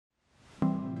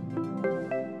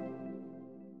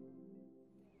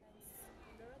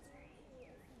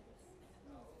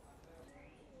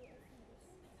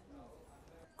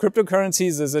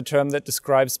Cryptocurrencies is a term that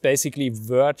describes basically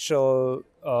virtual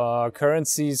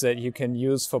currencies that you can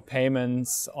use for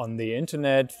payments on the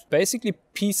internet. Basically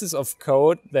pieces of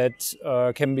code that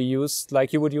can be used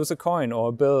like you would use a coin or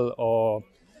a bill or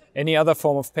any other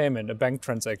form of payment, a bank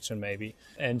transaction maybe.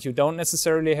 And you don't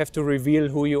necessarily have to reveal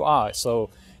who you are. So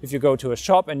if you go to a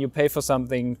shop and you pay for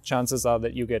something, chances are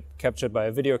that you get captured by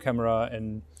a video camera,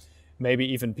 and maybe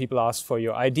even people ask for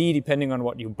your ID depending on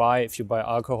what you buy, if you buy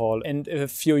alcohol. And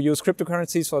if you use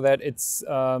cryptocurrencies for that, it's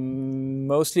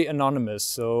mostly anonymous,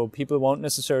 so people won't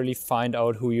necessarily find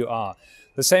out who you are.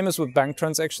 The same is with bank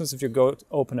transactions. If you go to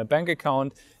open a bank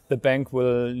account, the bank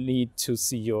will need to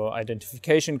see your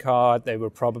identification card. They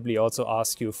will probably also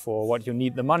ask you for what you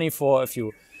need the money for. If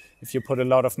you put a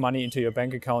lot of money into your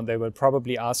bank account, they will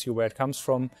probably ask you where it comes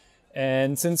from.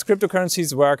 And since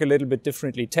cryptocurrencies work a little bit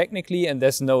differently technically, and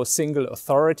there's no single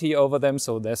authority over them,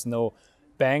 so there's no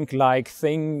bank-like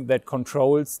thing that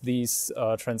controls these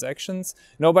transactions,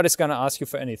 nobody's going to ask you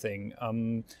for anything.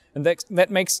 And that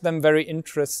makes them very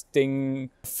interesting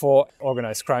for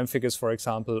organized crime figures, for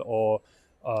example, or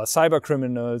cyber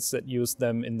criminals that use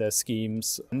them in their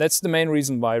schemes. And that's the main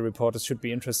reason why reporters should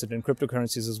be interested in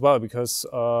cryptocurrencies as well, because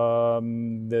the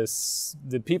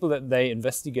people that they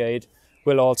investigate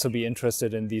will also be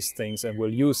interested in these things and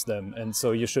will use them, and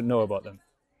so you should know about them.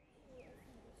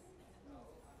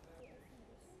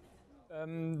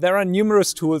 There are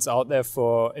numerous tools out there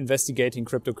for investigating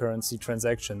cryptocurrency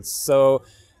transactions. So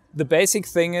the basic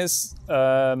thing is,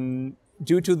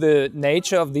 due to the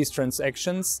nature of these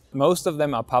transactions, most of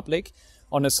them are public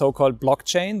on a so-called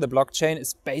blockchain. The blockchain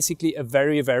is basically a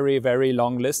very, very, very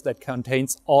long list that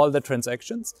contains all the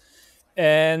transactions.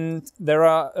 And there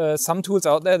are some tools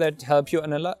out there that help you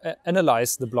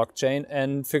analyze the blockchain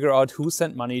and figure out who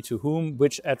sent money to whom,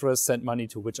 which address sent money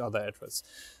to which other address.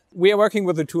 We are working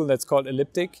with a tool that's called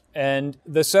Elliptic, and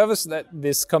the service that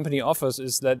this company offers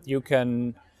is that you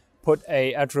can put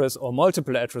an address or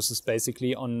multiple addresses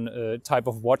basically on a type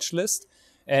of watch list.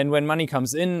 And when money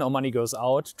comes in or money goes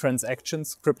out,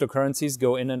 transactions, cryptocurrencies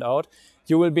go in and out,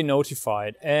 you will be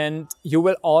notified. And you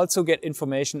will also get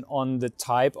information on the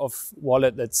type of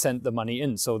wallet that sent the money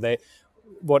in. So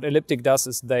what Elliptic does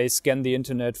is they scan the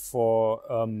internet for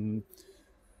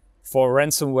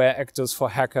ransomware actors,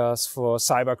 for hackers, for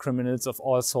cyber criminals of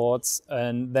all sorts.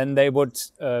 And then they would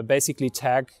basically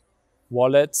tag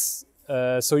wallets.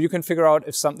 So you can figure out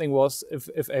if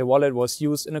if a wallet was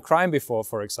used in a crime before,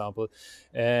 for example.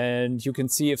 And you can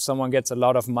see if someone gets a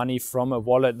lot of money from a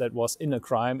wallet that was in a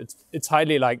crime, it's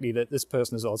highly likely that this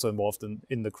person is also involved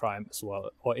in the crime as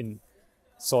well, or in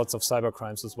sorts of cyber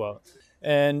crimes as well.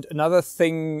 And another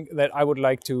thing that I would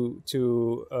like to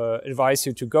advise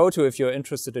you to go to if you're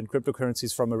interested in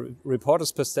cryptocurrencies from a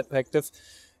reporter's perspective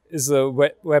is a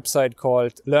website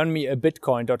called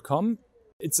learnmeabitcoin.com.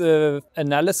 It's an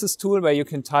analysis tool where you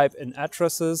can type in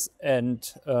addresses and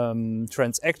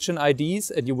transaction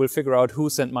IDs, and you will figure out who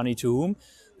sent money to whom.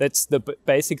 That's the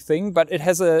basic thing, but it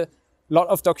has a lot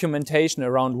of documentation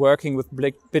around working with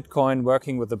Bitcoin,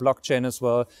 working with the blockchain as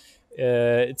well.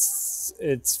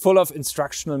 It's full of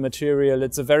instructional material.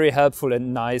 It's a very helpful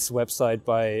and nice website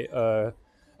by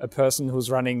a person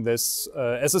who's running this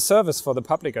as a service for the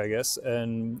public, I guess.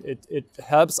 And it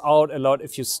helps out a lot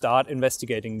if you start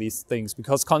investigating these things,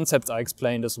 because concepts are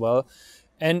explained as well.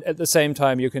 And at the same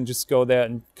time, you can just go there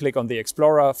and click on the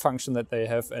Explorer function that they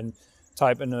have and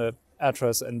type in an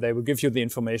address, and they will give you the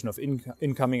information of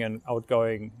incoming and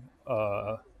outgoing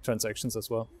transactions as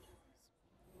well.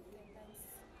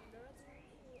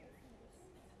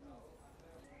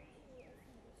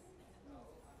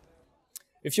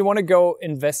 If you want to go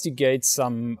investigate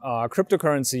some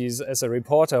cryptocurrencies as a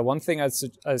reporter, one thing I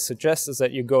suggest is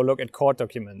that you go look at court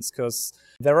documents, because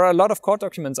there are a lot of court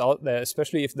documents out there,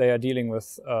 especially if they are dealing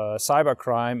with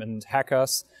cybercrime and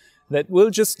hackers, that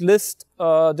will just list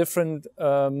different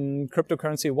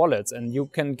cryptocurrency wallets, and you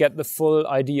can get the full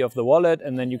ID of the wallet,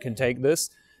 and then you can take this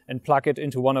and plug it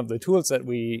into one of the tools that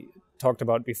we talked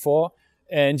about before.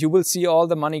 And you will see all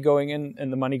the money going in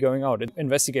and the money going out.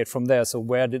 Investigate from there. So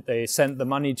where did they send the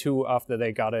money to after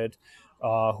they got it?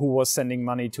 Who was sending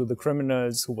money to the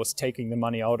criminals? Who was taking the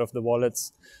money out of the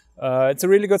wallets? It's a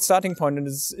really good starting point, and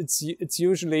it's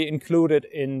usually included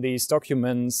in these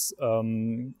documents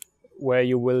where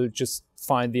you will just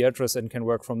find the address and can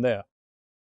work from there.